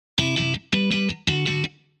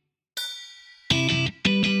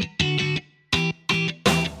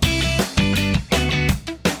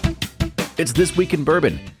It's This Week in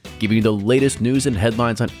Bourbon, giving you the latest news and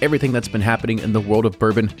headlines on everything that's been happening in the world of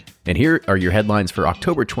bourbon. And here are your headlines for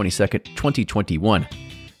October 22nd, 2021.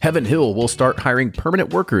 Heaven Hill will start hiring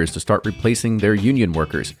permanent workers to start replacing their union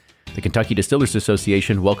workers. The Kentucky Distillers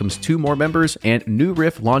Association welcomes 2 more members, and New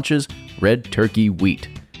Riff launches Red Turkey Wheat.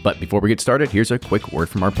 But before we get started, here's a quick word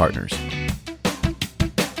from our partners.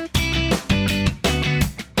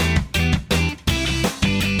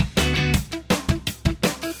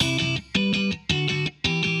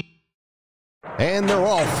 And they're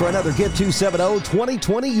off for another Give 270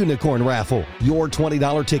 2020 Unicorn Raffle. Your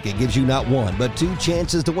 $20 ticket gives you not one, but 2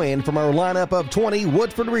 chances to win from our lineup of 20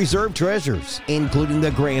 Woodford Reserve treasures, including the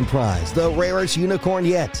grand prize, the rarest unicorn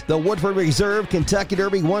yet, the Woodford Reserve Kentucky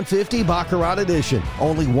Derby 150 Baccarat Edition.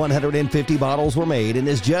 Only 150 bottles were made and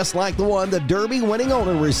is just like the one the Derby winning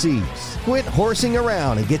owner receives. Quit horsing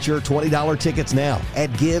around and get your $20 tickets now at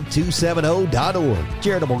give270.org.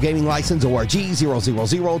 Charitable Gaming License ORG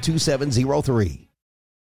 0002703.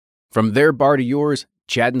 From their bar to yours,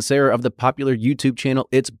 Chad and Sarah of the popular YouTube channel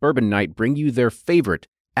It's Bourbon Night bring you their favorite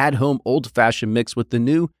at-home old-fashioned mix with the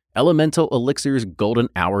new Elemental Elixirs Golden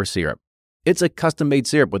Hour Syrup. It's a custom-made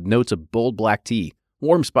syrup with notes of bold black tea,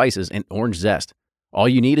 warm spices, and orange zest. All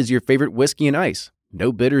you need is your favorite whiskey and ice.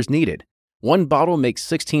 No bitters needed. 1 bottle makes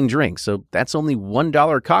 16 drinks, so that's only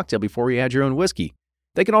 $1 a cocktail before you add your own whiskey.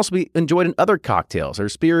 They can also be enjoyed in other cocktails or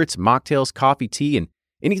spirits, mocktails, coffee, tea, and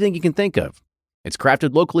anything you can think of. It's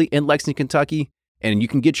crafted locally in Lexington, Kentucky, and you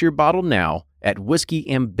can get your bottle now at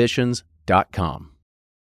whiskeyambitions.com.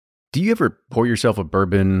 Do you ever pour yourself a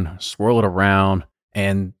bourbon, swirl it around,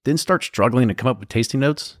 and then start struggling to come up with tasting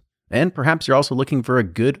notes? And perhaps you're also looking for a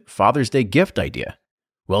good Father's Day gift idea.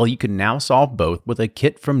 Well, you can now solve both with a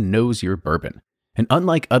kit from Knows Your Bourbon. And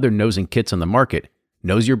unlike other nosing kits on the market,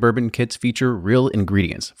 Knows Your Bourbon kits feature real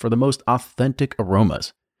ingredients for the most authentic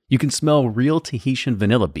aromas. You can smell real Tahitian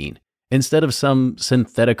vanilla bean instead of some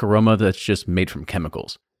synthetic aroma that's just made from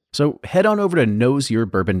chemicals. So head on over to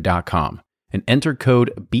knowsyourbourbon.com and enter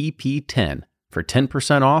code BP10 for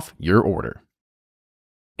 10% off your order.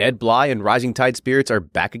 Ed Bly and Rising Tide Spirits are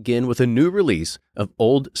back again with a new release of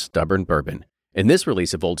Old Stubborn Bourbon. And this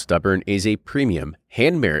release of Old Stubborn is a premium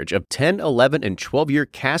hand marriage of 10, 11, and 12-year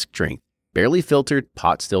cask strength, barely filtered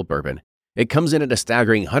pot still bourbon. It comes in at a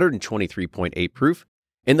staggering 123.8 proof,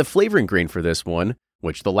 and the flavoring grain for this one,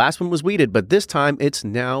 which the last one was wheated, but this time it's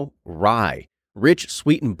now rye. Rich,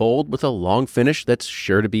 sweet, and bold with a long finish that's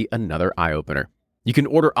sure to be another eye-opener. You can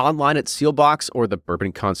order online at Sealbox or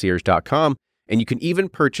thebourbonconcierge.com, and you can even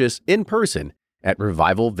purchase in person at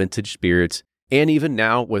Revival Vintage Spirits, and even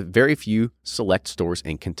now with very few select stores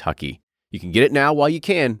in Kentucky. You can get it now while you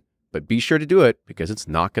can, but be sure to do it because it's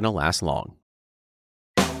not going to last long.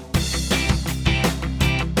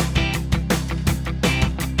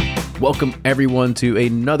 Welcome, everyone, to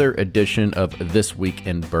another edition of This Week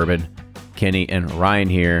in Bourbon. Kenny and Ryan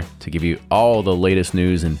here to give you all the latest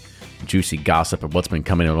news and juicy gossip of what's been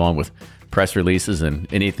coming along with press releases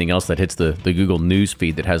and anything else that hits the Google News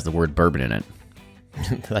feed that has the word bourbon in it.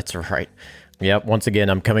 That's right. Yep. Once again,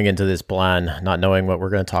 I'm coming into this blind, not knowing what we're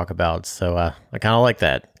going to talk about. So I kind of like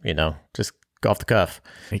that, just go off the cuff.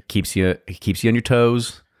 It keeps you on your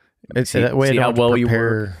toes. It's that way. See how well you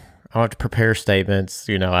work. I don't have to prepare statements.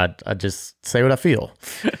 I just say what I feel.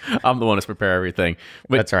 I'm the one to prepare everything.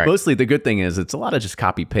 But that's right. Mostly the good thing is it's a lot of just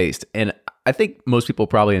copy paste. And I think most people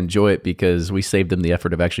probably enjoy it because we saved them the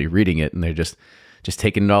effort of actually reading it and they're just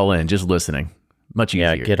taking it all in, just listening. Much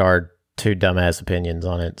easier. Yeah, get our 2 dumbass opinions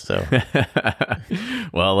on it. So,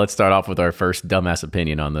 well, let's start off with our first dumbass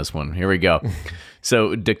opinion on this one. Here we go.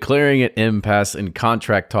 So, declaring an impasse in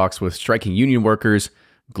contract talks with striking union workers,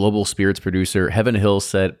 global spirits producer Heaven Hill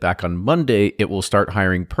said back on Monday it will start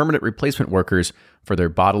hiring permanent replacement workers for their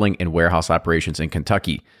bottling and warehouse operations in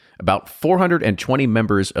Kentucky. About 420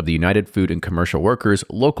 members of the United Food and Commercial Workers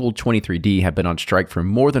Local 23D have been on strike for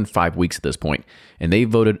more than 5 weeks at this point, and they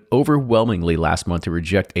voted overwhelmingly last month to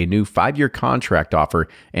reject a new 5-year contract offer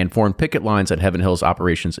and form picket lines at Heaven Hill's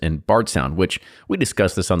operations in Bardstown, which we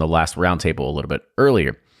discussed this on the last roundtable a little bit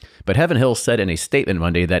earlier. But Heaven Hill said in a statement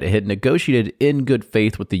Monday that it had negotiated in good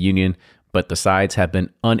faith with the union, but the sides have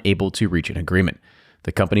been unable to reach an agreement.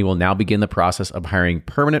 The company will now begin the process of hiring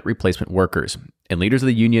permanent replacement workers, and leaders of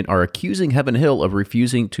the union are accusing Heaven Hill of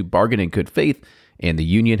refusing to bargain in good faith, and the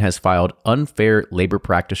union has filed unfair labor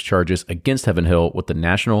practice charges against Heaven Hill with the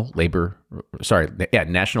National Labor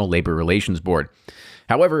Relations Board.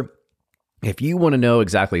 However, if you want to know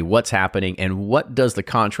exactly what's happening and what does the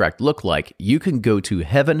contract look like, you can go to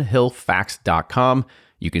heavenhillfacts.com.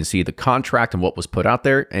 You can see the contract and what was put out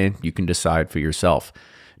there, and you can decide for yourself.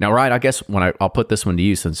 Now, Ryan, I guess I'll put this one to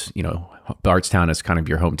you, since, Bardstown is kind of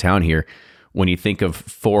your hometown here. When you think of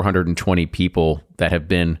 420 people that have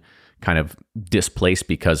been kind of displaced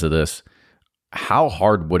because of this, how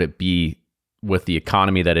hard would it be with the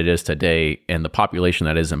economy that it is today and the population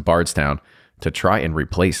that is in Bardstown to try and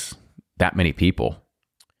replace that many people?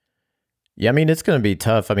 Yeah, I mean, it's going to be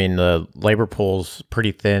tough. I mean, the labor pool's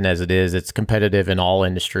pretty thin as it is. It's competitive in all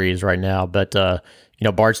industries right now, but,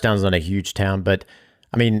 Bardstown's not a huge town, but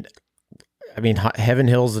I mean, Heaven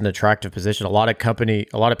Hill's an attractive position. A lot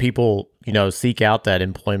of people, seek out that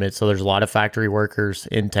employment. So there's a lot of factory workers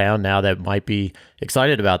in town now that might be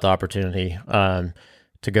excited about the opportunity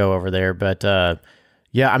to go over there. But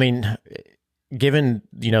yeah, I mean, given,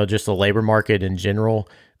 just the labor market in general,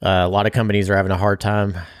 a lot of companies are having a hard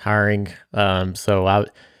time hiring. So I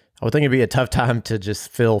would think it'd be a tough time to just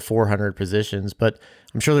fill 400 positions, but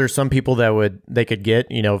I'm sure there's some people they could get,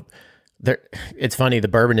 it's funny, the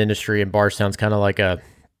bourbon industry in Bardstown's kind of like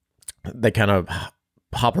they kind of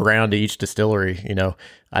hop around to each distillery.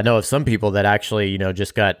 I know of some people that actually,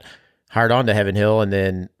 just got hired on to Heaven Hill, and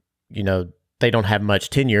then, they don't have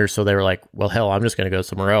much tenure. So they were like, well, hell, I'm just going to go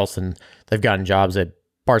somewhere else. And they've gotten jobs at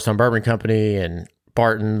Bardstown Bourbon Company and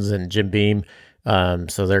Barton's and Jim Beam.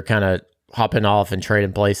 So they're kind of hopping off and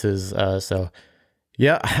trading places. So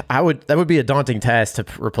yeah, that would be a daunting task to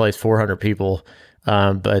replace 400 people.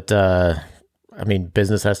 But I mean,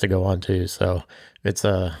 business has to go on too. So it's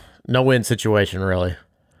a no-win situation, really.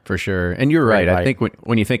 For sure. And you're right. I think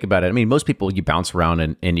when you think about it, I mean, most people, you bounce around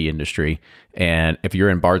in the industry. And if you're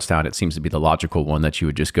in Bardstown, it seems to be the logical one that you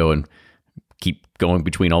would just go and keep going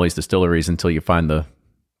between all these distilleries until you find the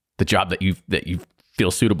job that you feel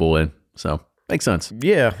suitable in. So makes sense.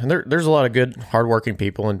 Yeah. And there's a lot of good, hardworking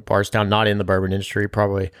people in Bardstown, not in the bourbon industry,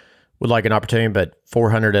 probably would like an opportunity, but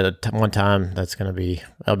 400 at one time, that'll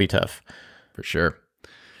be tough. For sure.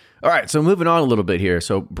 All right, so moving on a little bit here.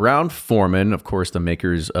 So Brown-Forman, of course, the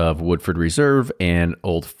makers of Woodford Reserve and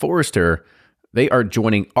Old Forester, they are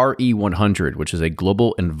joining RE100, which is a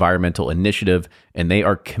global environmental initiative, and they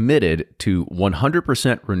are committed to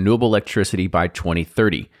 100% renewable electricity by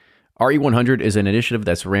 2030. RE100 is an initiative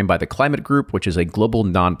that's ran by the Climate Group, which is a global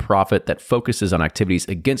nonprofit that focuses on activities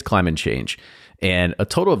against climate change. And a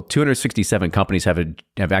total of 267 companies have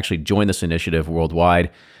actually joined this initiative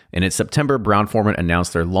worldwide. And in September, Brown-Forman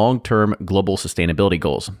announced their long-term global sustainability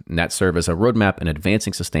goals, and that serve as a roadmap in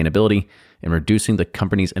advancing sustainability and reducing the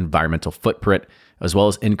company's environmental footprint, as well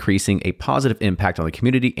as increasing a positive impact on the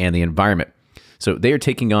community and the environment. So they are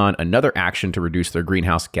taking on another action to reduce their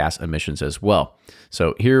greenhouse gas emissions as well.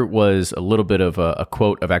 So here was a little bit of a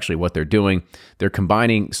quote of actually what they're doing. They're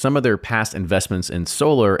combining some of their past investments in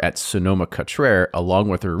solar at Sonoma-Cutrer, along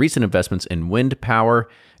with their recent investments in wind power,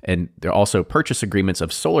 and they're also purchase agreements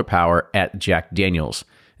of solar power at Jack Daniels.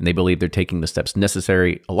 And they believe they're taking the steps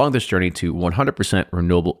necessary along this journey to 100%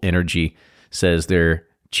 renewable energy, says their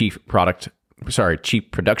Chief Production and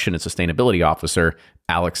Sustainability Officer,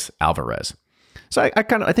 Alex Alvarez. So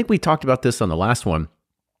I think we talked about this on the last one.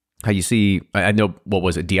 How you see, I know, what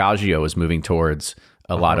was it? Diageo is moving towards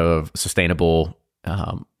a lot of sustainable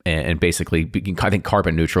and basically, I think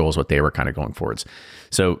carbon neutral is what they were kind of going towards.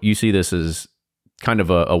 So you see this as kind of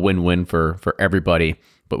a win-win for everybody.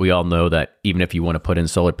 But we all know that even if you want to put in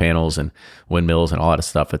solar panels and windmills and all that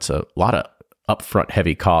stuff, it's a lot of upfront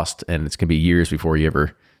heavy cost, and it's going to be years before you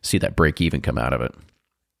ever see that break even come out of it.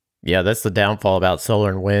 Yeah, that's the downfall about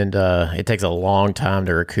solar and wind. It takes a long time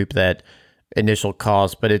to recoup that initial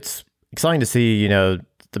cost, but it's exciting to see,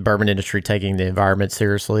 the bourbon industry taking the environment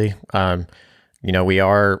seriously. We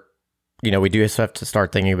do have to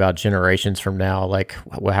start thinking about generations from now, like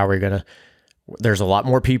how are we going to, there's a lot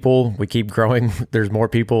more people, we keep growing, there's more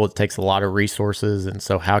people, it takes a lot of resources, and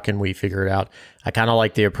so how can we figure it out? I kind of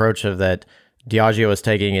like the approach of that Diageo is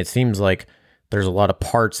taking. It seems like there's a lot of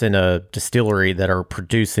parts in a distillery that are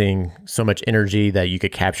producing so much energy that you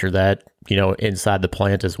could capture that, inside the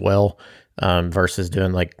plant as well, versus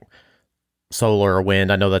doing like solar or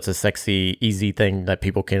wind. I know that's a sexy, easy thing that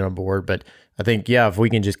people can on board, but I think, if we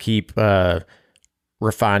can just keep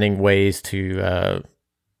refining ways to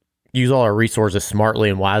use all our resources smartly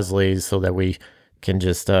and wisely so that we can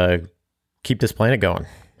just keep this planet going.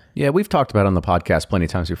 Yeah, we've talked about on the podcast plenty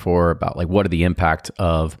of times before about like what are the impact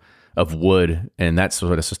of wood and that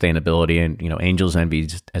sort of sustainability. And, Angel's Envy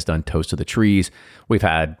has done Toast to the Trees. We've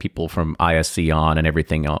had people from ISC on and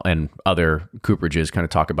everything and other cooperages kind of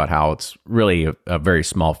talk about how it's really a very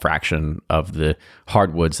small fraction of the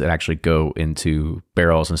hardwoods that actually go into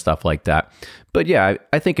barrels and stuff like that. But yeah,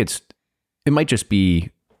 I think it might just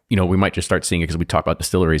be we might just start seeing it because we talk about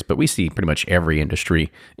distilleries, but we see pretty much every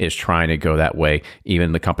industry is trying to go that way.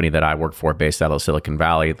 Even the company that I work for based out of Silicon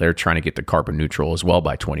Valley, they're trying to get to carbon neutral as well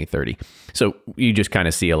by 2030. So you just kind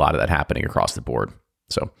of see a lot of that happening across the board.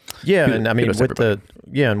 So and I mean with the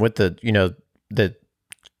with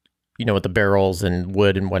the barrels and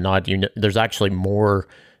wood and whatnot, there's actually more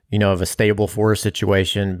of a stable forest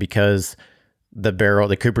situation because the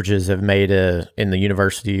cooperages have made and the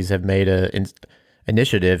universities have made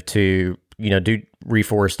initiative to do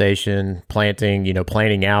reforestation,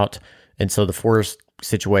 planting out, and so the forest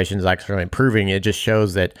situation is actually improving. It just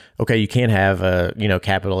shows that you can have a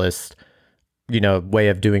capitalist way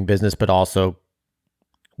of doing business, but also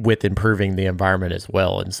with improving the environment as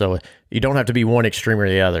well. And so you don't have to be one extreme or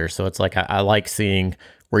the other. So it's like I like seeing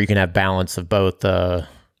where you can have balance of both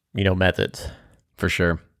methods. For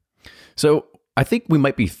sure. So I think we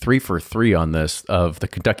might be 3 for 3 on this of the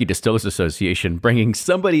Kentucky Distillers Association bringing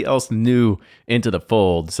somebody else new into the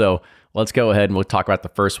fold. So let's go ahead and we'll talk about the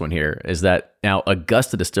first one here. Is that now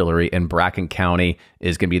Augusta Distillery in Bracken County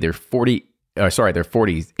is going to be their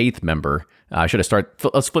 48th member.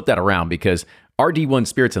 Let's flip that around because RD1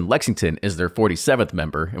 Spirits in Lexington is their 47th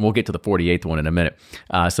member, and we'll get to the 48th one in a minute.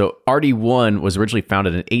 So RD1 was originally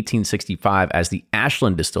founded in 1865 as the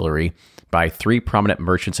Ashland Distillery by 3 prominent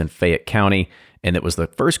merchants in Fayette County, and it was the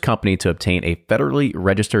first company to obtain a federally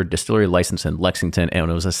registered distillery license in Lexington, and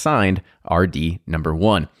it was assigned RD number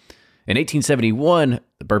 1. In 1871,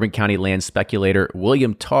 the Bourbon County land speculator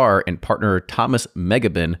William Tarr and partner Thomas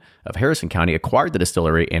Megabin of Harrison County acquired the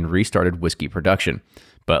distillery and restarted whiskey production.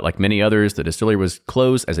 But like many others, the distillery was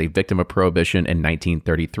closed as a victim of Prohibition in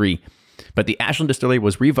 1933. But the Ashland Distillery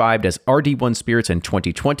was revived as RD1 Spirits in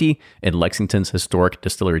 2020 in Lexington's historic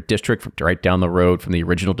distillery district, right down the road from the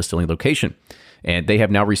original distilling location. And they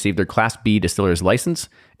have now received their Class B distiller's license.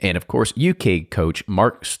 And of course, UK coach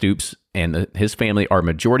Mark Stoops and his family are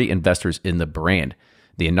majority investors in the brand.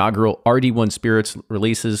 The inaugural RD1 Spirits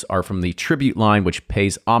releases are from the Tribute line, which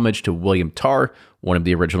pays homage to William Tarr, one of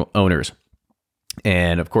the original owners.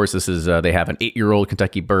 And of course, this is they have an 8-year-old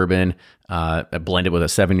Kentucky bourbon blended with a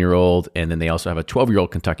 7-year-old, and then they also have a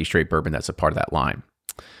 12-year-old Kentucky straight bourbon that's a part of that line.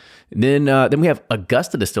 And then we have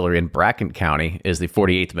Augusta Distillery in Bracken County is the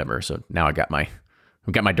 48th member. So now I've got my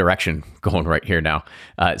direction going right here now.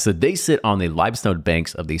 So they sit on the limestone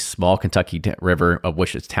banks of the small Kentucky River, of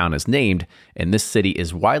which its town is named, and this city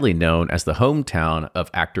is widely known as the hometown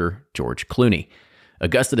of actor George Clooney.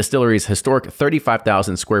 Augusta Distillery's historic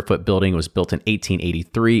 35,000 square foot building was built in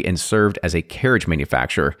 1883 and served as a carriage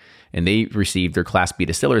manufacturer. And they received their Class B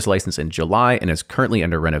distiller's license in July and is currently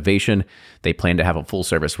under renovation. They plan to have a full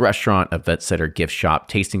service restaurant, a vet center, gift shop,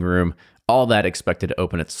 tasting room, all that expected to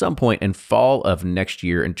open at some point in fall of next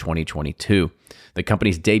year in 2022. The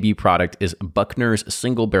company's debut product is Buckner's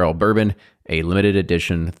Single Barrel Bourbon, a limited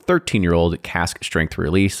edition 13-year-old cask strength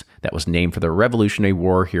release that was named for the Revolutionary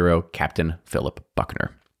War hero Captain Philip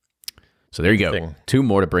Buckner. So there you go. 2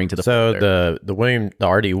 more to bring to the So the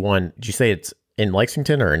RD1, did you say it's in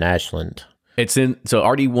Lexington or in Ashland? So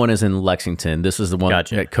RD1 is in Lexington. This is the one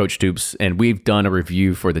at Coach Stoops, and we've done a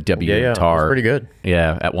review for the W Tar. Pretty good.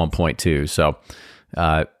 Yeah, at one point too. So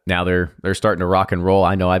now they're starting to rock and roll.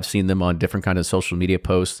 I know I've seen them on different kind of social media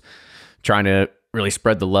posts, trying to really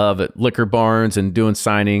spread the love at liquor barns and doing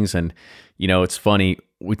signings. And it's funny.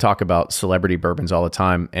 We talk about celebrity bourbons all the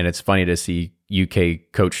time, and it's funny to see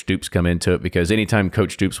UK Coach Stoops come into it because anytime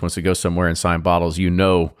Coach Stoops wants to go somewhere and sign bottles,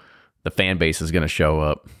 the fan base is going to show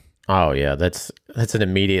up. Oh yeah, that's an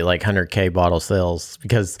immediate like 100K bottle sales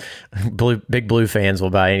because Big Blue fans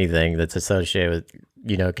will buy anything that's associated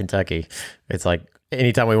with Kentucky. It's like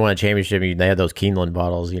anytime we won a championship, they had those Keeneland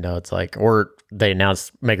bottles. It's like, or they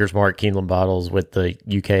announced Maker's Mark Keeneland bottles with the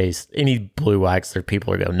UK's any blue wax. There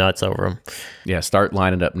people are going nuts over them. Yeah, start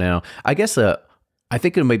lining up now. I guess I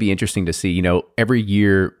think it might be interesting to see. Every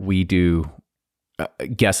year we do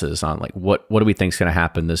guesses on like what do we think is going to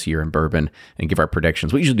happen this year in bourbon and give our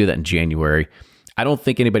predictions. We usually do that in January. I don't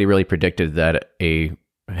think anybody really predicted that a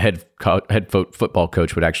head football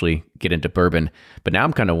coach would actually get into bourbon, but now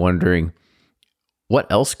I'm kind of wondering what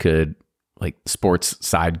else could like sports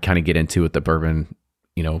side kind of get into with the bourbon,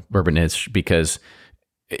 bourbon is, because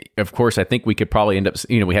of course I think we could probably end up,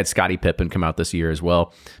 we had Scottie Pippen come out this year as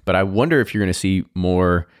well, but I wonder if you're going to see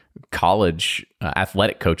more college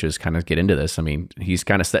athletic coaches kind of get into this. I mean, he's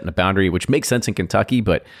kind of setting a boundary, which makes sense in Kentucky,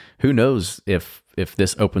 but who knows if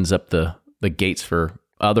this opens up the gates for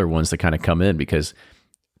other ones to kind of come in, because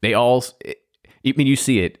they all, you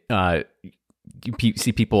see it, you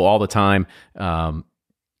see people all the time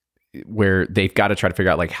where they've got to try to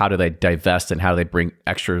figure out like how do they divest and how do they bring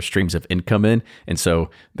extra streams of income in. And so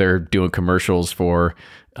they're doing commercials for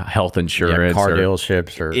health insurance, car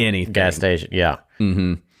dealerships or anything. Gas station. Yeah.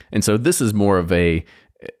 Mm-hmm. And so this is more of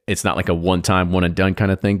it's not like a one-time, one and done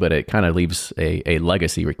kind of thing, but it kind of leaves a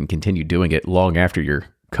legacy where you can continue doing it long after your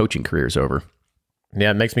coaching career is over.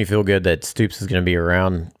 Yeah, it makes me feel good that Stoops is going to be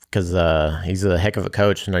around because he's a heck of a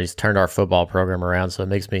coach and he's turned our football program around. So it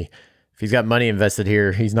makes me, if he's got money invested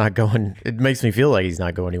here, he's not going, it makes me feel like he's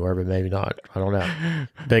not going anywhere, but maybe not. I don't know.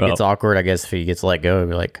 But it gets awkward, I guess, if he gets let go and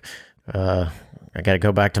be like, I got to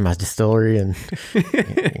go back to my distillery and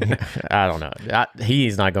I don't know.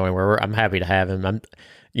 He's not going anywhere. I'm happy to have him.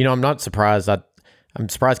 I'm not surprised. I'm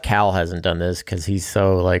surprised Cal hasn't done this because he's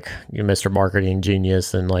so like Mr. Marketing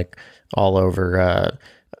genius and like all over.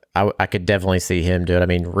 I could definitely see him do it. I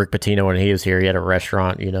mean, Rick Pitino, when he was here, he had a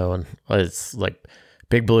restaurant, and it's like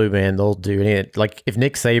Big Blue, man. They'll do it. Like if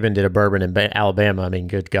Nick Saban did a bourbon in Alabama, I mean,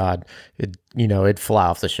 good God, it'd fly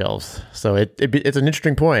off the shelves. So it's an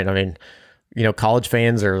interesting point. I mean, college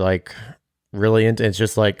fans are like really into. It's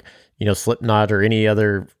just like Slipknot or any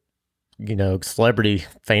other celebrity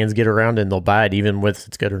fans get around and they'll buy it even with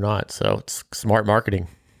it's good or not. So it's smart marketing.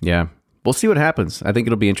 Yeah. We'll see what happens. I think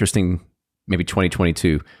it'll be interesting. Maybe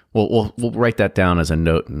 2022. We'll write that down as a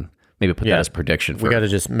note and maybe put that as a prediction. We got to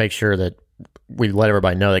just make sure that we let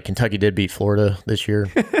everybody know that Kentucky did beat Florida this year,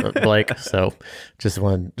 Blake. So just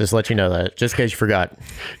let you know that, just in case you forgot.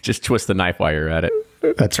 Just twist the knife while you're at it.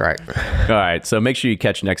 That's right. All right. So make sure you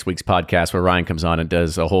catch next week's podcast where Ryan comes on and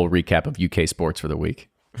does a whole recap of UK sports for the week.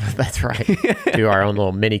 That's right. Do our own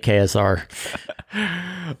little mini KSR.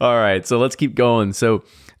 All right. So let's keep going. So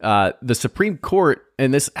the Supreme Court,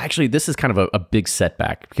 and this is kind of a big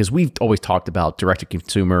setback because we've always talked about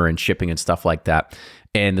direct-to-consumer and shipping and stuff like that.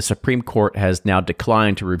 And the Supreme Court has now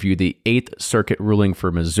declined to review the Eighth Circuit ruling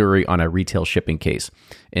for Missouri on a retail shipping case.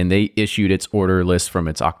 And they issued its order list from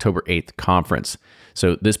its October 8th conference.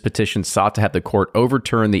 So this petition sought to have the court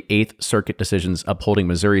overturn the Eighth Circuit decisions upholding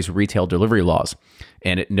Missouri's retail delivery laws.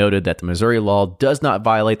 And it noted that the Missouri law does not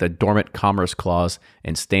violate the Dormant Commerce Clause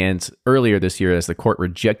and stands earlier this year as the court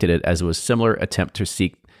rejected it as it was a similar attempt to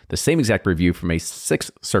seek the same exact review from a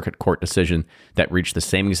Sixth Circuit Court decision that reached the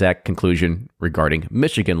same exact conclusion regarding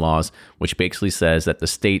Michigan laws, which basically says that the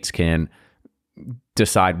states can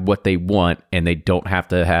decide what they want and they don't have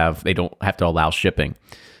to allow shipping.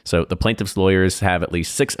 So the plaintiffs' lawyers have at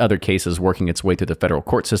least 6 other cases working its way through the federal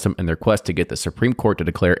court system in their quest to get the Supreme Court to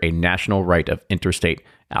declare a national right of interstate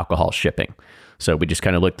alcohol shipping. So we just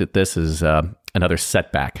kind of looked at this as another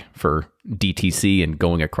setback for DTC and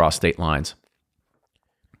going across state lines.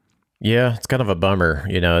 Yeah, it's kind of a bummer.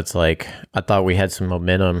 It's like I thought we had some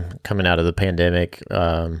momentum coming out of the pandemic,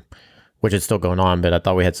 which is still going on, but I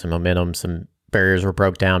thought we had some momentum. Some barriers were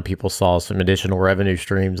broke down. People saw some additional revenue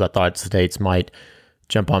streams. I thought states might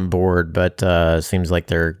jump on board, but it seems like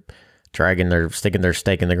they're sticking their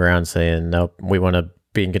stake in the ground saying, nope, we want to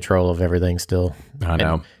be in control of everything still. I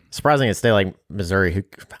know. And surprising a state like Missouri,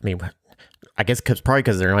 I guess probably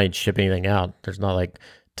because they're not even shipping anything out. There's not like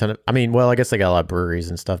I guess they got a lot of breweries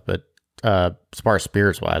and stuff, but as far as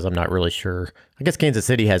spirits wise, I'm not really sure. I guess Kansas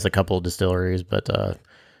City has a couple of distilleries, but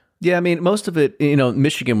yeah, most of it,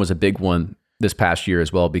 Michigan was a big one this past year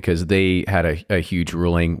as well, because they had a huge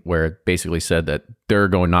ruling where it basically said that they're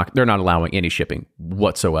not allowing any shipping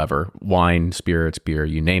whatsoever, wine, spirits, beer,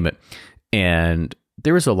 you name it. And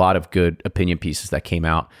there was a lot of good opinion pieces that came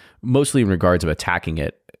out, mostly in regards of attacking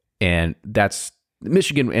it. And that's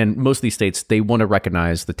Michigan and most of these states, they want to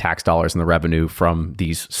recognize the tax dollars and the revenue from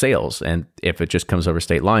these sales. And if it just comes over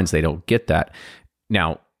state lines, they don't get that.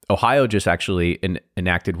 Now, Ohio just actually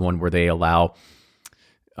enacted one where they allow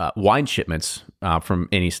wine shipments from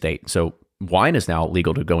any state. So wine is now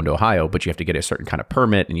legal to go into Ohio, but you have to get a certain kind of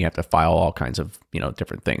permit and you have to file all kinds of,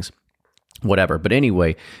 different things, whatever. But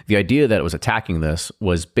anyway, the idea that it was attacking this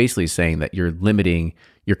was basically saying that you're limiting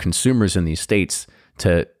your consumers in these states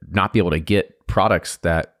to not be able to get products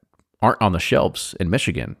that aren't on the shelves in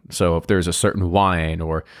Michigan. So if there's a certain wine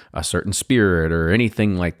or a certain spirit or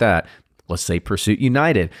anything like that, let's say Pursuit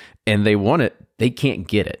United, and they want it, they can't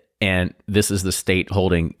get it. And this is the state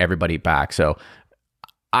holding everybody back. So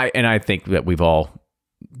I think that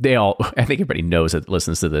I think everybody knows that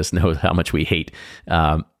listens to this knows how much we hate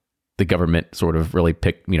the government sort of really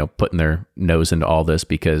putting their nose into all this,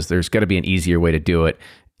 because there's got to be an easier way to do it.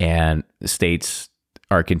 And the states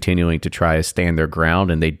are continuing to try to stand their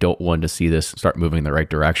ground, and they don't want to see this start moving in the right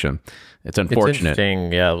direction. It's unfortunate. It's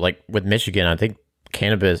interesting. Yeah. Like with Michigan, I think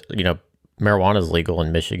cannabis, marijuana is legal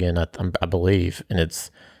in Michigan, I believe. And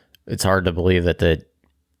it's hard to believe that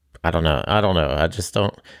I don't know. I just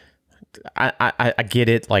don't. I get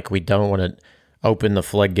it. Like, we don't want to open the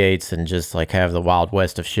floodgates and just like have the Wild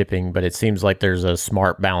West of shipping, but it seems like there's a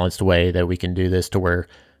smart, balanced way that we can do this to where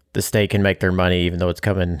the state can make their money, even though it's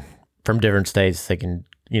coming from different states. They can,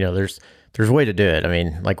 there's a way to do it. I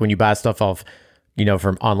mean, like when you buy stuff off,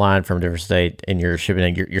 from online from a different state and you're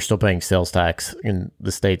shipping it, you're still paying sales tax and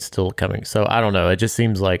the state's still coming. So I don't know. It just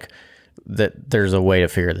seems like that there's a way to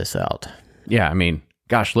figure this out. Yeah, I mean,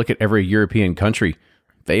 gosh, look at every European country.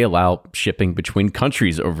 They allow shipping between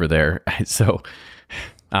countries over there. So,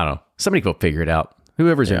 I don't know. Somebody go figure it out.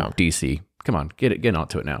 Whoever's in DC, come on, get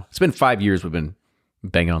onto it now. It's been 5 years we've been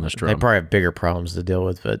banging on this drum. They probably have bigger problems to deal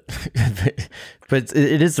with, but but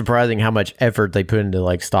it is surprising how much effort they put into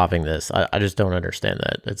like stopping this. I just don't understand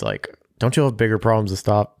that. It's like, don't you have bigger problems to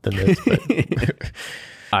stop than this? But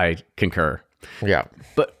I concur. Yeah.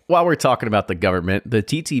 But while we're talking about the government, the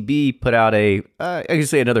TTB put out I can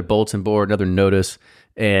say another bulletin board, another notice,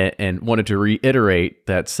 and wanted to reiterate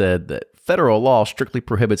that said that federal law strictly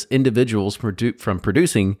prohibits individuals from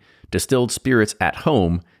producing distilled spirits at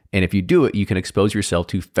home. And if you do it, you can expose yourself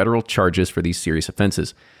to federal charges for these serious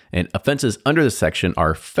offenses. And offenses under the section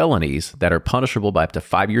are felonies that are punishable by up to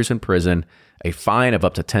 5 years in prison, a fine of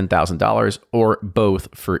up to $10,000, or both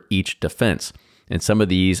for each defense. And some of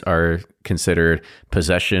these are considered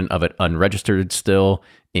possession of an unregistered still,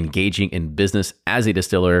 engaging in business as a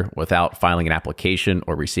distiller without filing an application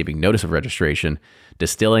or receiving notice of registration,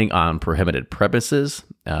 distilling on prohibited premises.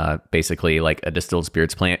 Basically, like a distilled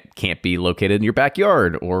spirits plant can't be located in your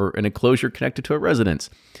backyard or an enclosure connected to a residence.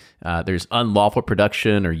 There's unlawful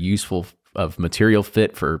production or useful of material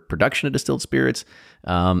fit for production of distilled spirits.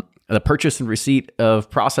 The purchase and receipt of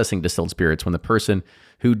processing distilled spirits when the person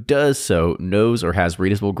who does so knows or has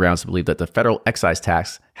reasonable grounds to believe that the federal excise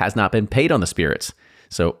tax has not been paid on the spirits.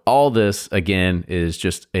 So all this, again, is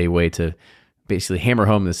just a way to basically hammer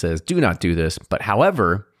home that says, do not do this. But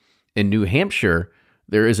however, in New Hampshire,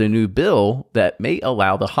 there is a new bill that may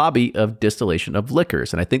allow the hobby of distillation of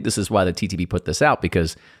liquors. And I think this is why the TTB put this out,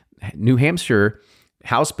 because New Hampshire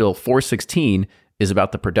House Bill 416 is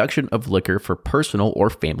about the production of liquor for personal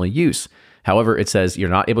or family use. However, it says you're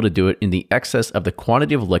not able to do it in the excess of the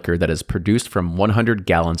quantity of liquor that is produced from 100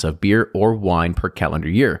 gallons of beer or wine per calendar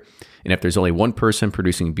year. And if there's only one person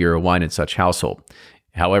producing beer or wine in such household.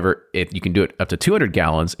 However, if you can do it up to 200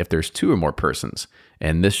 gallons if there's two or more persons.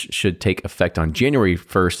 And this should take effect on January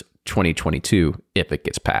 1st, 2022, if it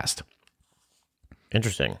gets passed.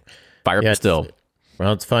 Interesting. Fire up still.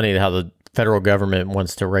 It's funny how the federal government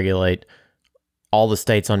wants to regulate all the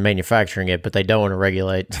states on manufacturing it, but they don't want to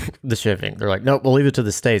regulate the shipping. They're like, nope, we'll leave it to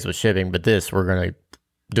the states with shipping, but this, we're going to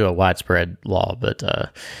do a widespread law. But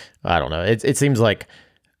I don't know. It seems like,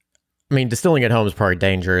 I mean, distilling at home is probably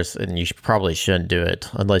dangerous, and you probably shouldn't do it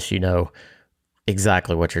unless you know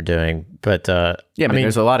exactly what you're doing. But yeah, I mean,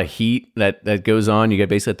 there's a lot of heat that goes on. You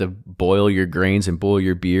basically have to boil your grains and boil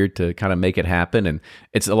your beer to kind of make it happen, and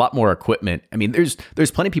it's a lot more equipment. I mean, there's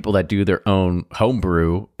plenty of people that do their own home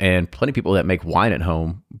brew, and plenty of people that make wine at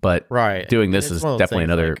home. But doing this is definitely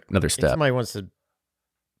another step. If somebody wants to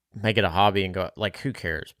make it a hobby and go, like, who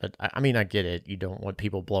cares? But I mean, I get it. You don't want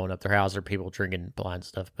people blowing up their house or people drinking blind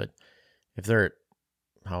stuff. But if they're at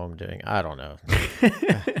home doing, I don't know.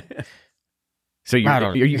 So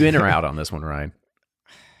are you in or out on this one, Ryan?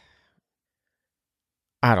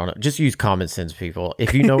 I don't know. Just use common sense, people.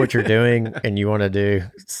 If you know what you're doing and you want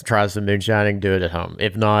to try some moonshining, do it at home.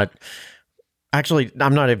 If not, actually,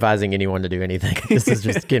 I'm not advising anyone to do anything. This is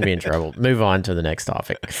just getting me in trouble. Move on to the next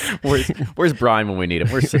topic. Where's Brian when we need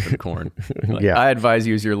him? We're sipping corn. Yeah. I advise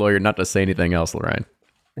you as your lawyer not to say anything else, Ryan.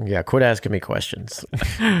 Yeah, quit asking me questions.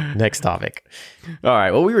 Next topic. All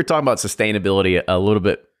right. Well, we were talking about sustainability a little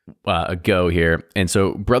bit ago here. And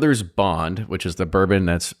so Brothers Bond, which is the bourbon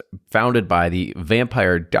that's founded by the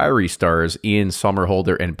Vampire Diary stars Ian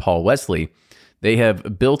Somerhalder and Paul Wesley, they're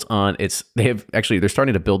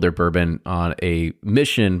starting to build their bourbon on a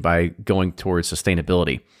mission by going towards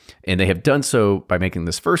sustainability. And they have done so by making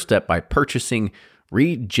this first step by purchasing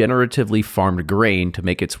regeneratively farmed grain to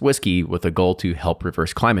make its whiskey with a goal to help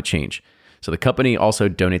reverse climate change. So the company also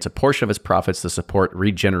donates a portion of its profits to support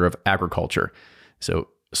regenerative agriculture. So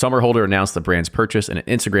Somerhalder announced the brand's purchase in an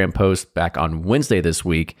Instagram post back on Wednesday this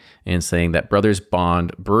week, and saying that Brothers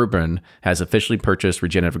Bond Bourbon has officially purchased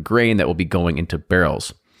regenerative grain that will be going into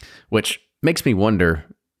barrels, which makes me wonder,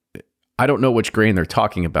 I don't know which grain they're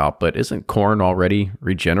talking about, but isn't corn already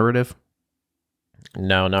regenerative?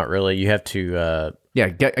 No, not really. You have to.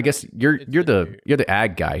 I guess you're the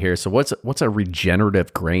ag guy here. So what's a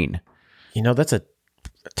regenerative grain? That's a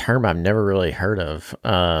term I've never really heard of.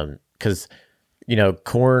 Because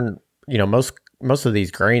corn. Most most of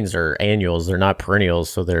these grains are annuals. They're not perennials.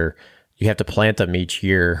 So you have to plant them each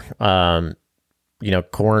year. Corn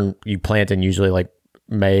you plant in usually like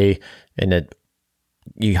May, and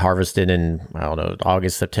you harvest it in, I don't know,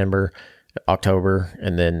 August, September, October,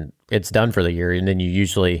 and then it's done for the year. And then you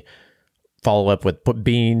usually follow up with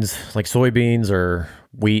beans, like soybeans or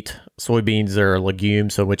wheat. Soybeans are a legume,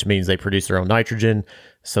 so which means they produce their own nitrogen.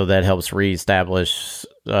 So that helps reestablish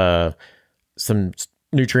some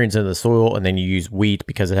nutrients in the soil. And then you use wheat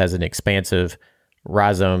because it has an expansive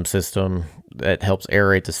rhizome system that helps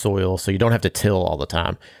aerate the soil, so you don't have to till all the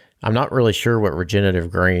time. I'm not really sure what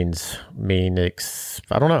regenerative grains mean.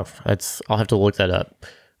 I don't know. I'll have to look that up.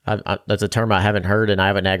 That's a term I haven't heard, and I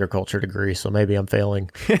have an agriculture degree, so maybe I'm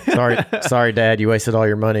failing. Sorry, Dad, you wasted all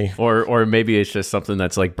your money. Or maybe it's just something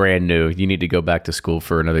that's like brand new. You need to go back to school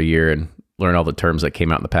for another year and learn all the terms that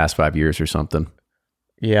came out in the past 5 years or something.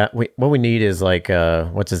 Yeah, what we need is like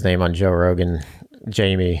what's his name on Joe Rogan,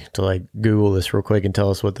 Jamie, to like Google this real quick and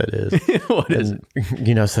tell us what that is. What is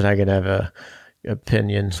it? So that I can have a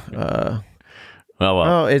opinion.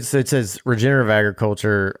 It says regenerative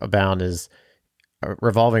agriculture abound is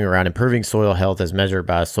revolving around improving soil health as measured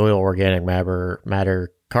by soil organic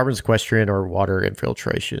matter, carbon sequestration, or water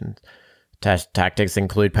infiltration. Tactics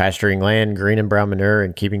include pasturing land, green and brown manure,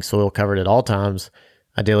 and keeping soil covered at all times,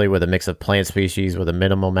 ideally with a mix of plant species with a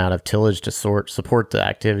minimal amount of tillage to support the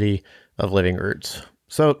activity of living roots.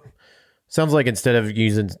 So sounds like instead of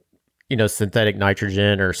using, synthetic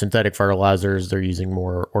nitrogen or synthetic fertilizers, they're using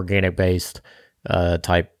more organic based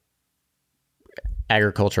type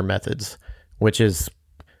agriculture methods, which is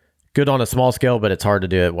good on a small scale, but it's hard to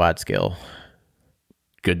do at wide scale.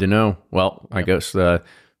 Good to know. Well, I guess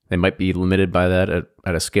they might be limited by that at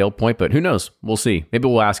a scale point, but who knows? We'll see. Maybe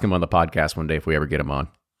we'll ask him on the podcast one day if we ever get him on.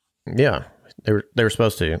 Yeah. They were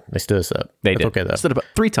supposed to. They stood us up. They did. Okay, though. Stood up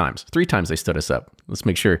 3 times. 3 times they stood us up. Let's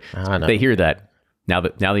make sure they hear that. Now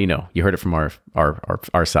that you know, you heard it from our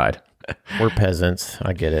side. We're peasants.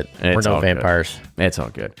 I get it. We're no vampires. Good. It's all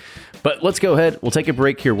good. But let's go ahead. We'll take a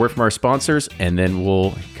break here, word from our sponsors, and then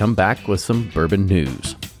we'll come back with some bourbon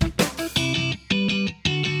news.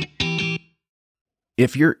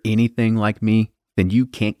 If you're anything like me, then you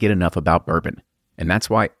can't get enough about bourbon. And that's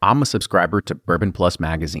why I'm a subscriber to Bourbon Plus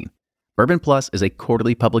magazine. Bourbon Plus is a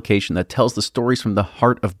quarterly publication that tells the stories from the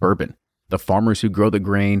heart of bourbon, the farmers who grow the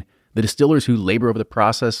grain, the distillers who labor over the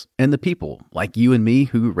process, and the people like you and me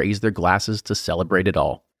who raise their glasses to celebrate it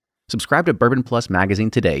all. Subscribe to Bourbon Plus magazine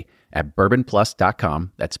today at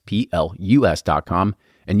bourbonplus.com, that's PLUS.com,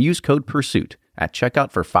 and use code PURSUIT at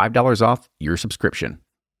checkout for $5 off your subscription.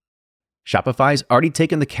 Shopify's already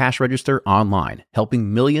taken the cash register online,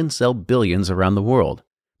 helping millions sell billions around the world.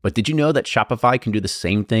 But did you know that Shopify can do the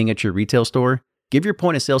same thing at your retail store? Give your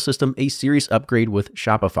point-of-sale system a serious upgrade with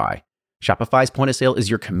Shopify. Shopify's point-of-sale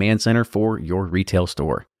is your command center for your retail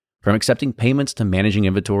store. From accepting payments to managing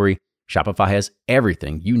inventory, Shopify has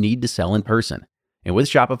everything you need to sell in person. And with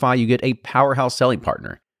Shopify, you get a powerhouse selling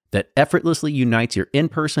partner that effortlessly unites your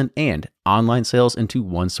in-person and online sales into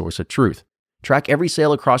one source of truth. Track every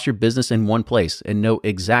sale across your business in one place and know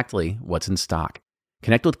exactly what's in stock.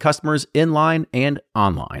 Connect with customers in-line and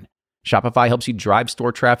online. Shopify helps you drive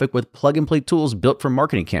store traffic with plug-and-play tools built for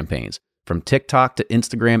marketing campaigns, from TikTok to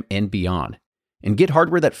Instagram and beyond. And get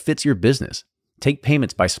hardware that fits your business. Take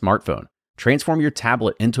payments by smartphone. Transform your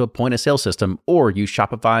tablet into a point-of-sale system or use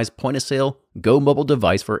Shopify's point-of-sale Go mobile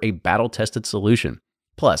device for a battle-tested solution.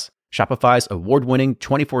 Plus, Shopify's award-winning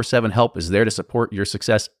 24/7 help is there to support your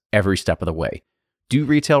success every step of the way. Do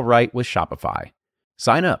retail right with Shopify.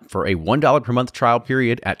 Sign up for a $1 per month trial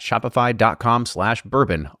period at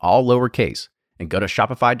shopify.com/bourbon, all lowercase, and go to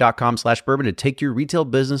shopify.com/bourbon to take your retail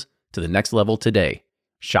business to the next level today.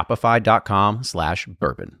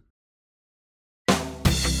 Shopify.com/bourbon.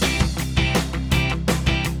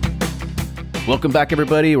 Welcome back,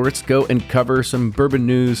 everybody. Let's go and cover some bourbon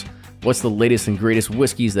news. What's the latest and greatest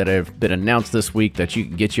whiskeys that have been announced this week that you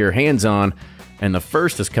can get your hands on? And the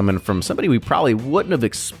first is coming from somebody we probably wouldn't have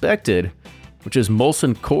expected, which is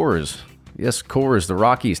Molson Coors. Yes, Coors, the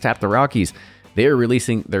Rockies, tap the Rockies. They are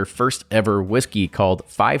releasing their first ever whiskey called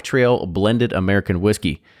Five Trail Blended American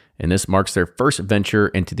Whiskey. And this marks their first venture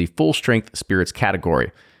into the full-strength spirits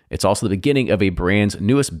category. It's also the beginning of a brand's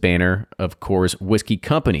newest banner of Coors Whiskey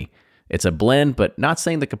Company. It's a blend, but not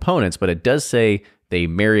saying the components, but it does say they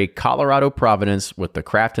marry Colorado provenance with the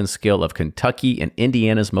craft and skill of Kentucky and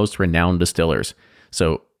Indiana's most renowned distillers.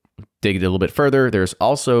 So dig it a little bit further, there's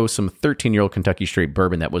also some 13-year-old Kentucky straight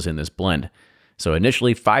bourbon that was in this blend. So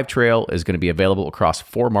initially, Five Trail is going to be available across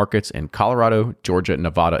 4 markets in Colorado, Georgia,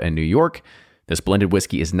 Nevada, and New York. This blended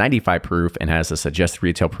whiskey is 95 proof and has a suggested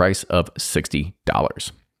retail price of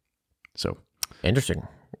 $60. So interesting.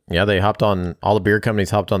 Yeah, they hopped on, all the beer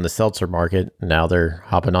companies hopped on the seltzer market. Now they're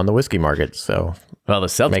hopping on the whiskey market. So, well, the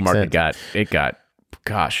seltzer market it got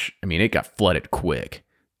flooded quick.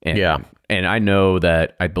 And, yeah. And I know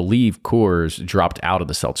that I believe Coors dropped out of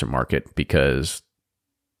the seltzer market because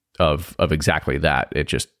of exactly that.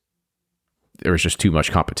 There was just too much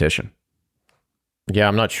competition. Yeah,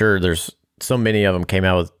 I'm not sure. There's so many of them came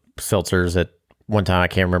out with seltzers at one time. I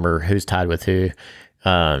can't remember who's tied with who.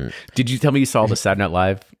 Did you tell me you saw the Saturday Night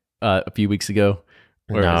Live a few weeks ago?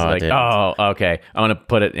 Where no, it was like, I didn't. Oh, okay. I'm going to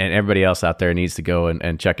put it, and everybody else out there needs to go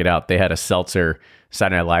and check it out. They had a seltzer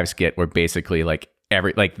Saturday Night Live skit where basically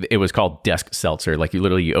it was called desk seltzer. Like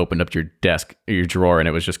you opened up your desk, your drawer, and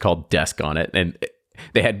it was just called desk on it. And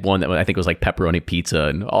they had one that I think was like pepperoni pizza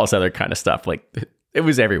and all this other kind of stuff. Like it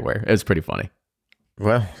was everywhere. It was pretty funny.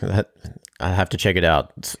 Well, I have to check it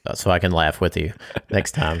out so I can laugh with you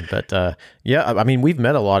next time. But yeah, I mean, we've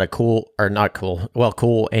met a lot of cool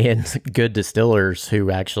and good distillers who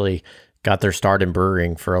actually got their start in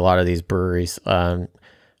brewing for a lot of these breweries.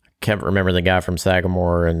 Can't remember the guy from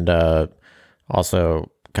Sagamore, and also,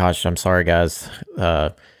 gosh, I'm sorry, guys,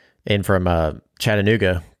 and from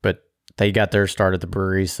Chattanooga, but they got their start at the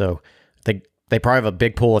brewery. So they probably have a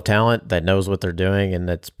big pool of talent that knows what they're doing, and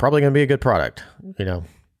that's probably going to be a good product. You know,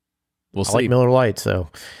 we'll see. I like Miller Lite, so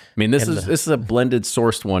I mean, this is a blended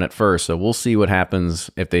sourced one at first, so we'll see what happens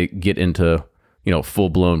if they get into full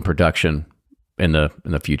blown production in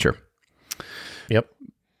the future. Yep.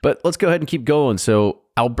 But let's go ahead and keep going. So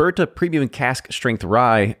Alberta Premium Cask Strength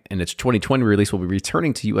Rye in its 2020 release will be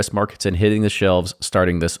returning to U.S. markets and hitting the shelves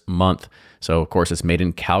starting this month. So, of course, it's made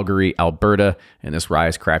in Calgary, Alberta, and this rye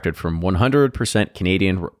is crafted from 100%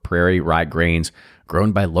 Canadian prairie rye grains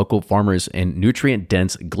grown by local farmers in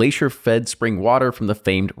nutrient-dense, glacier-fed spring water from the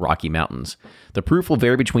famed Rocky Mountains. The proof will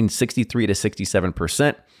vary between 63 to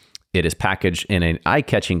 67%. It is packaged in an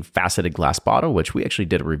eye-catching faceted glass bottle, which we actually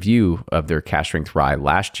did a review of their cask strength rye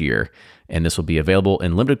last year, and this will be available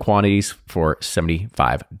in limited quantities for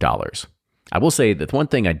 $75. I will say that the one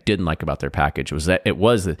thing I didn't like about their package was that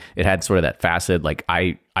it had sort of that facet, like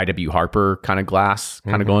I.W. Harper kind of glass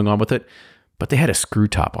kind of going on with it, but they had a screw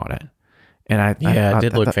top on it. And it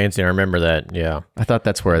did look fancy. I remember that. Yeah. I thought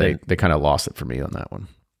that's where they kind of lost it for me on that one.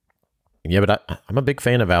 Yeah, but I'm a big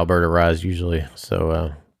fan of Alberta ryes usually.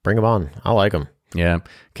 So bring them on. I like them. Yeah.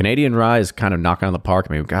 Canadian rye is kind of knocking on the park.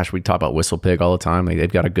 I mean, gosh, we talk about Whistle Pig all the time.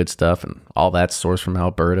 They've got a good stuff, and all that's sourced from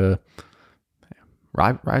Alberta.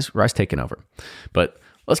 Rye's taking over. But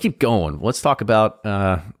let's keep going. Let's talk about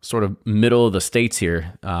sort of middle of the states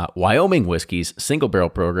here. Wyoming Whiskey's single barrel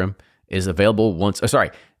program is available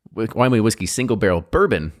Wyoming Whiskey Single Barrel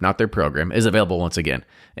Bourbon, not their program, is available once again.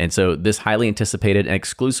 And so this highly anticipated and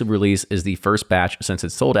exclusive release is the first batch since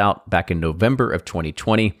it sold out back in November of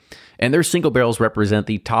 2020. And their single barrels represent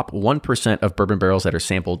the top 1% of bourbon barrels that are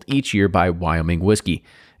sampled each year by Wyoming Whiskey.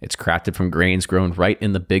 It's crafted from grains grown right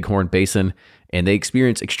in the Bighorn Basin, and they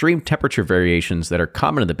experience extreme temperature variations that are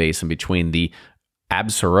common in the basin between the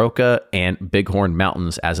Absaroka and Bighorn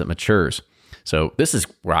Mountains as it matures. So this is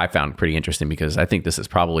where I found pretty interesting, because I think this is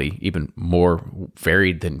probably even more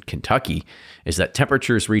varied than Kentucky, is that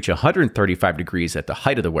temperatures reach 135 degrees at the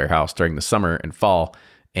height of the warehouse during the summer and fall,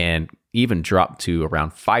 and even drop to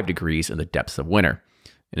around 5 degrees in the depths of winter.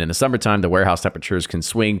 And in the summertime, the warehouse temperatures can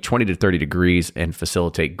swing 20 to 30 degrees and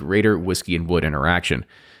facilitate greater whiskey and wood interaction.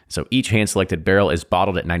 So each hand-selected barrel is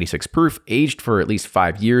bottled at 96 proof, aged for at least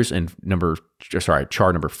 5 years, and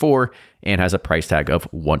char number 4, and has a price tag of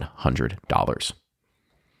 $100.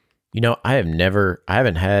 You know, I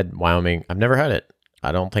haven't had Wyoming. I've never had it.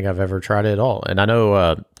 I don't think I've ever tried it at all. And I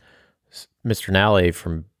know Mr. Nally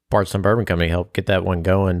from Bardstown Bourbon Company helped get that one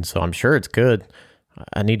going, so I'm sure it's good.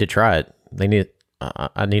 I need to try it.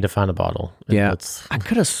 I need to find a bottle. Yeah, I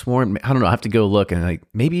could have sworn, I don't know, I have to go look, and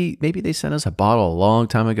maybe they sent us a bottle a long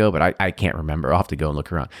time ago, but I can't remember. I'll have to go and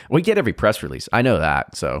look around. We get every press release. I know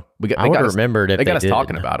that. So I would have remembered if they got us did.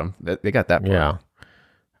 talking about them. They got that part. Yeah.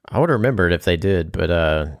 I would have remembered if they did, but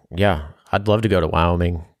yeah, I'd love to go to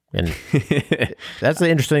Wyoming. And that's the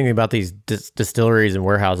interesting thing about these distilleries and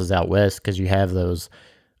warehouses out west, because you have those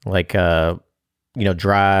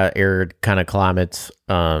dry, arid kind of climates,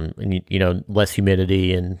 and less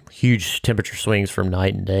humidity and huge temperature swings from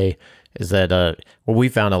night and day. Is that we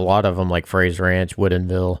found a lot of them, like Fraser Ranch,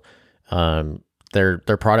 Woodinville,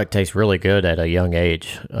 their product tastes really good at a young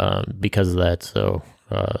age because of that. So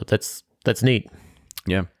that's neat.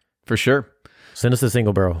 Yeah, for sure. Send us a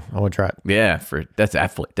single barrel. I want to try it. Yeah, that's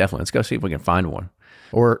definitely. Let's go see if we can find one.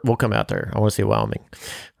 Or we'll come out there. I want to see Wyoming.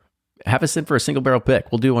 have us in for a single barrel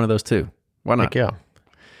pick. We'll do one of those too. Why not? Heck yeah.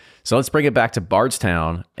 So let's bring it back to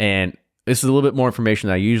Bardstown. And this is a little bit more information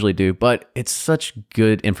than I usually do, but it's such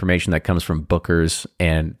good information that comes from Booker's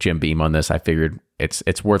and Jim Beam on this. I figured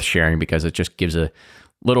it's worth sharing because it just gives a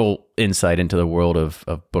little insight into the world of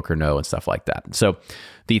Booker No and stuff like that. So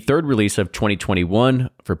the third release of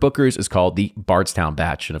 2021 for Booker's is called the Bardstown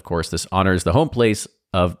Batch. And of course, this honors the home place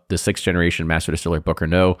of the sixth generation master distiller Booker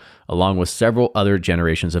No, along with several other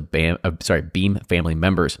generations of Beam family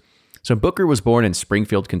members. So Booker was born in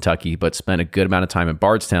Springfield, Kentucky, but spent a good amount of time in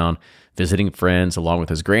Bardstown visiting friends along with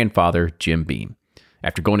his grandfather, Jim Beam.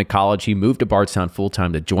 After going to college, he moved to Bardstown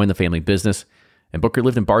full-time to join the family business, and Booker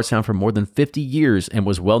lived in Bardstown for more than 50 years and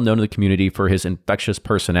was well known to the community for his infectious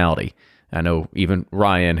personality. I know even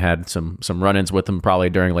Ryan had some run-ins with him probably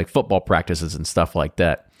during like football practices and stuff like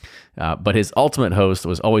that. But his ultimate host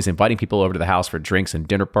was always inviting people over to the house for drinks and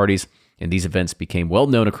dinner parties, and these events became well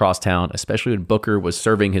known across town, especially when Booker was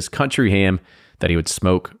serving his country ham that he would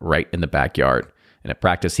smoke right in the backyard. And at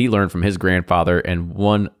practice, he learned from his grandfather and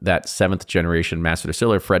one that seventh generation master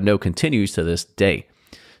distiller, Fred No, continues to this day.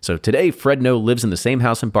 So today, Fred No lives in the same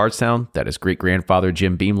house in Bardstown that his great-grandfather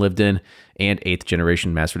Jim Beam lived in, and eighth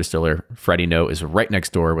generation master distiller Freddie No is right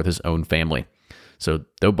next door with his own family. So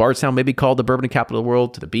though Bardstown may be called the bourbon capital of the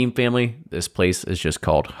world to the Beam family, this place is just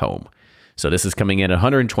called home. So this is coming in at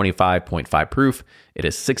 125.5 proof. It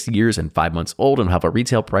is 6 years and 5 months old and will have a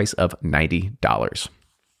retail price of $90.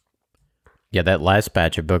 Yeah, that last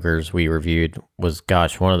batch of Booker's we reviewed was,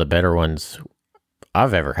 one of the better ones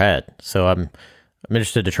I've ever had. So I'm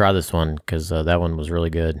interested to try this one because that one was really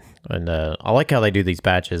good. And I like how they do these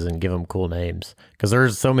batches and give them cool names because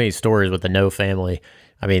there's so many stories with the No family.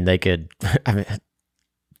 I mean,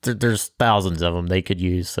 there's thousands of them they could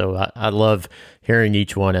use. So I love hearing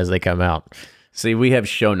each one as they come out. See, we have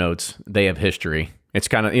show notes. They have history. It's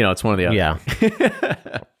kind of, it's one of the other.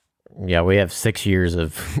 Yeah. Yeah, we have 6 years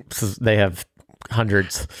of, they have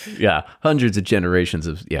hundreds. Yeah, hundreds of generations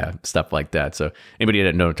of, stuff like that. So anybody that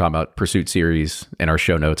didn't know, we're talking about Pursuit series and our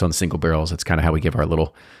show notes on the single barrels. That's kind of how we give our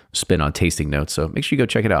little spin on tasting notes. So make sure you go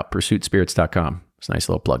check it out, pursuitspirits.com. It's a nice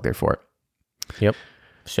little plug there for it. Yep.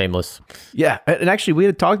 Shameless. Yeah, and actually we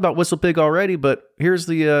had talked about Whistle Pig already, but here's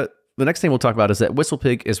the next thing we'll talk about is that Whistle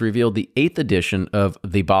Pig has revealed the 8th edition of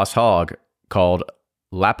the Boss Hog called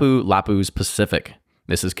Lapu Lapu's Pacific.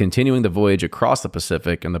 This is continuing the voyage across the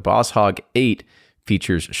Pacific, and the Boss Hog 8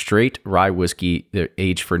 features straight rye whiskey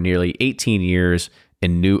aged for nearly 18 years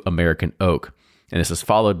in new American oak. And this is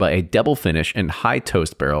followed by a double finish in high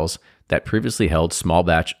toast barrels that previously held small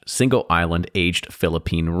batch single island aged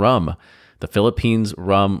Philippine rum. The Philippines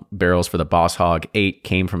rum barrels for the Boss Hog 8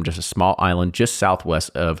 came from just a small island just southwest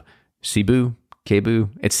of Cebu.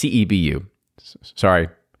 It's Cebu. Sorry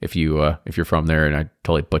if you're from there and I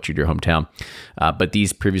totally butchered your hometown. But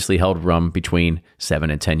these previously held rum between 7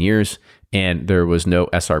 and 10 years, and there was no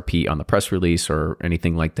SRP on the press release or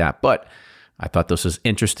anything like that. But I thought this was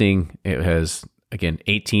interesting. It has, again,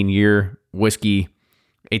 18-year whiskey,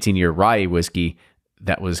 18-year rye whiskey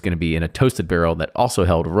that was going to be in a toasted barrel that also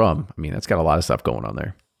held rum. I mean, that's got a lot of stuff going on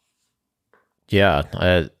there. Yeah,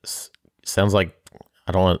 sounds like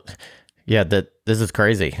this is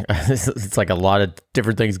crazy. It's like a lot of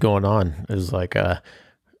different things going on. It's like we're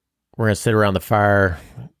gonna sit around the fire,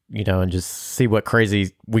 and just see what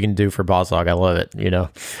crazy we can do for Boss Hog. I love it.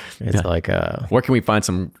 It's like where can we find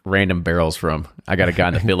some random barrels from? I got a guy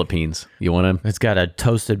in the Philippines. You want him? It's got a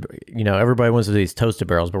toasted. Everybody wants to do these toasted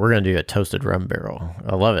barrels, but we're gonna do a toasted rum barrel.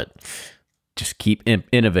 I love it. Just keep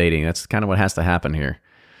innovating. That's kind of what has to happen here.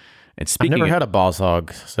 And speaking, I've never had a Boss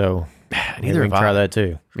Hog, so neither have I. Try that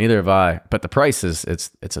too. Neither have I. But the price is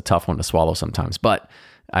it's a tough one to swallow sometimes. But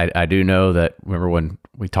I do know that. Remember when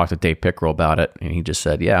we talked to Dave Pickerel about it, and he just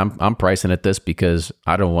said, "Yeah, I'm pricing at this because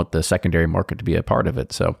I don't want the secondary market to be a part of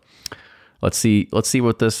it." So let's see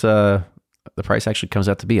what this the price actually comes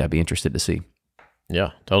out to be. I'd be interested to see.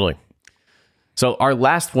 Yeah, totally. So our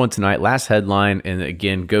last one tonight, last headline, and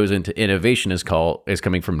again goes into innovation, is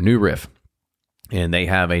coming from New Riff. And they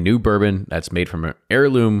have a new bourbon that's made from an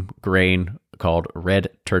heirloom grain called Red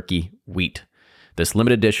Turkey Wheat. This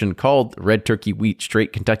limited edition called Red Turkey Wheat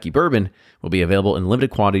Straight Kentucky Bourbon will be available in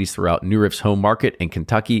limited quantities throughout New Riff's home market in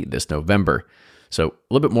Kentucky this November. So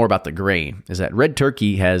a little bit more about the grain is that Red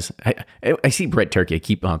Turkey has, I see Red Turkey, I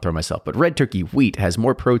keep on throwing myself, but Red Turkey wheat has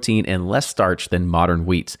more protein and less starch than modern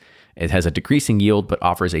wheats. It has a decreasing yield, but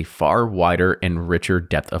offers a far wider and richer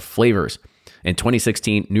depth of flavors. In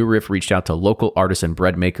 2016, New Riff reached out to local artisan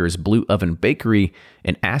bread makers Blue Oven Bakery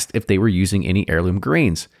and asked if they were using any heirloom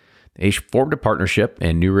grains. They formed a partnership,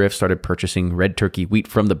 and New Riff started purchasing Red Turkey wheat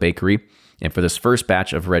from the bakery. And for this first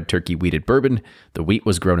batch of Red Turkey wheated bourbon, the wheat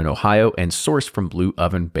was grown in Ohio and sourced from Blue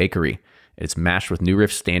Oven Bakery. It's mashed with New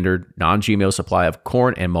Riff's standard non-GMO supply of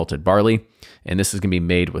corn and malted barley. And this is going to be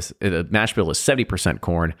made with, the mash bill is 70%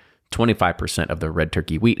 corn, 25% of the Red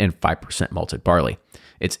Turkey wheat, and 5% malted barley.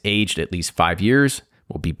 It's aged at least 5 years,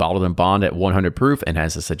 will be bottled in bond at 100 proof, and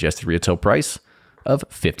has a suggested retail price of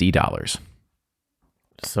 $50.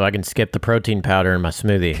 So I can skip the protein powder in my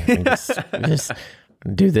smoothie and just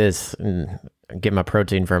do this and get my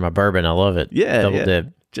protein for my bourbon. I love it. Yeah. Double dip.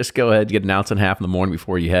 Just go ahead, get an ounce and a half in the morning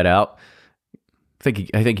before you head out. I think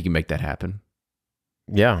you can make that happen.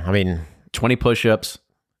 Yeah, I mean, 20 push-ups,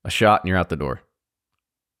 a shot, and you're out the door.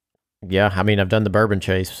 Yeah, I mean, I've done the bourbon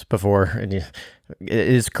chase before, and it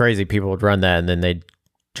is crazy. People would run that, and then they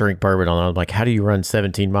drink bourbon on it. I'm like, how do you run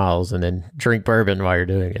 17 miles and then drink bourbon while you're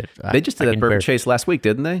doing it? They just did that bourbon chase last week,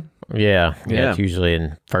 didn't they? Yeah. It's usually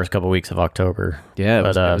in first couple of weeks of October. Yeah,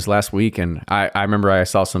 it was last week, and I remember I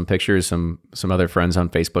saw some pictures, some other friends on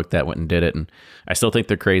Facebook that went and did it, and I still think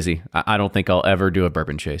they're crazy. I don't think I'll ever do a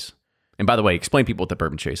bourbon chase. And by the way, explain people what the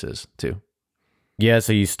bourbon chase is, too. Yeah,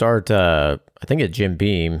 so you start, I think at Jim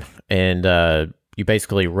Beam, and you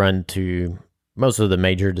basically run to most of the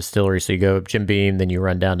major distilleries. So you go up Jim Beam, then you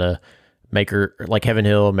run down to Heaven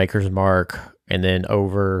Hill, Maker's Mark, and then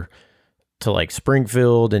over to like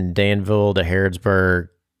Springfield and Danville to Harrodsburg,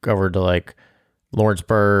 over to like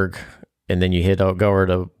Lawrenceburg, and then you go over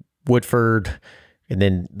to Woodford, and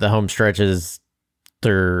then the home stretches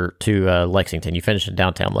to Lexington. You finish in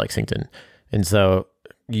downtown Lexington. And so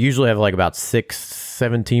you usually have like about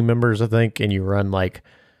 7 team members, I think, and you run like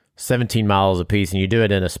 17 miles a piece, and you do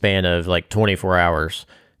it in a span of like 24 hours.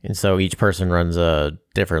 And so each person runs a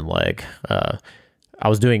different leg. I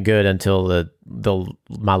was doing good until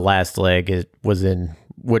my last leg was in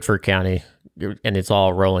Woodford County, and it's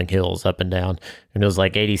all rolling hills up and down. And it was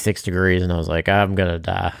like 86 degrees, and I was like, I'm going to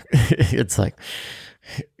die. It's like,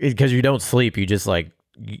 because you don't sleep, you just like,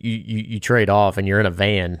 you trade off, and you're in a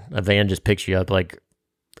van. A van just picks you up like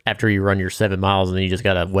after you run your 7 miles, and then you just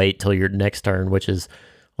got to wait till your next turn, which is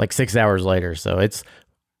like 6 hours later. So it's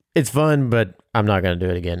fun, but I'm not going to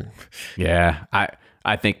do it again. Yeah.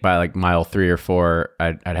 I think by like mile 3 or 4,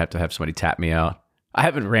 I'd have to have somebody tap me out. I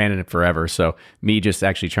haven't ran in it forever. So me just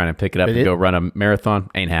actually trying to pick it up and go run a marathon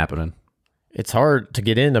ain't happening. It's hard to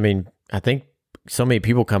get in. I mean, I think so many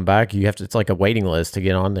people come back. It's like a waiting list to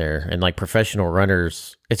get on there. And like professional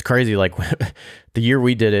runners, it's crazy. Like the year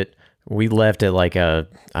we did it, we left at like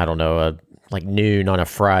like noon on a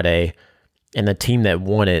Friday, and the team that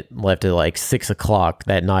won it left at like 6 o'clock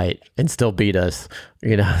that night and still beat us,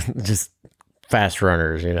 just fast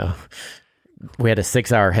runners, We had a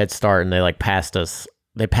 6-hour head start, and they like passed us.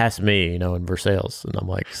 They passed me, in Versailles. And I'm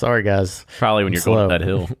like, sorry guys. Probably when you're going up that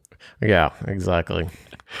hill. Yeah, exactly.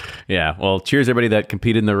 Yeah. Well, cheers everybody that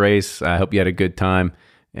competed in the race. I hope you had a good time,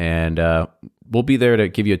 and we'll be there to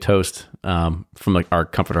give you a toast from like our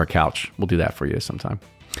comfort our couch. We'll do that for you sometime.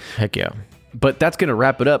 Heck yeah. But that's going to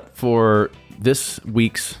wrap it up for this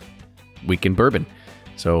week's Week in Bourbon.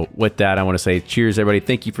 So with that, I want to say cheers, everybody.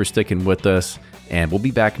 Thank you for sticking with us. And we'll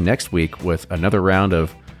be back next week with another round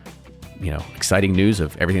of, exciting news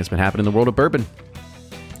of everything that's been happening in the world of bourbon.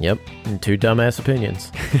 Yep. And 2 dumbass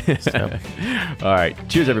opinions. So. All right.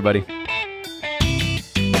 Cheers, everybody.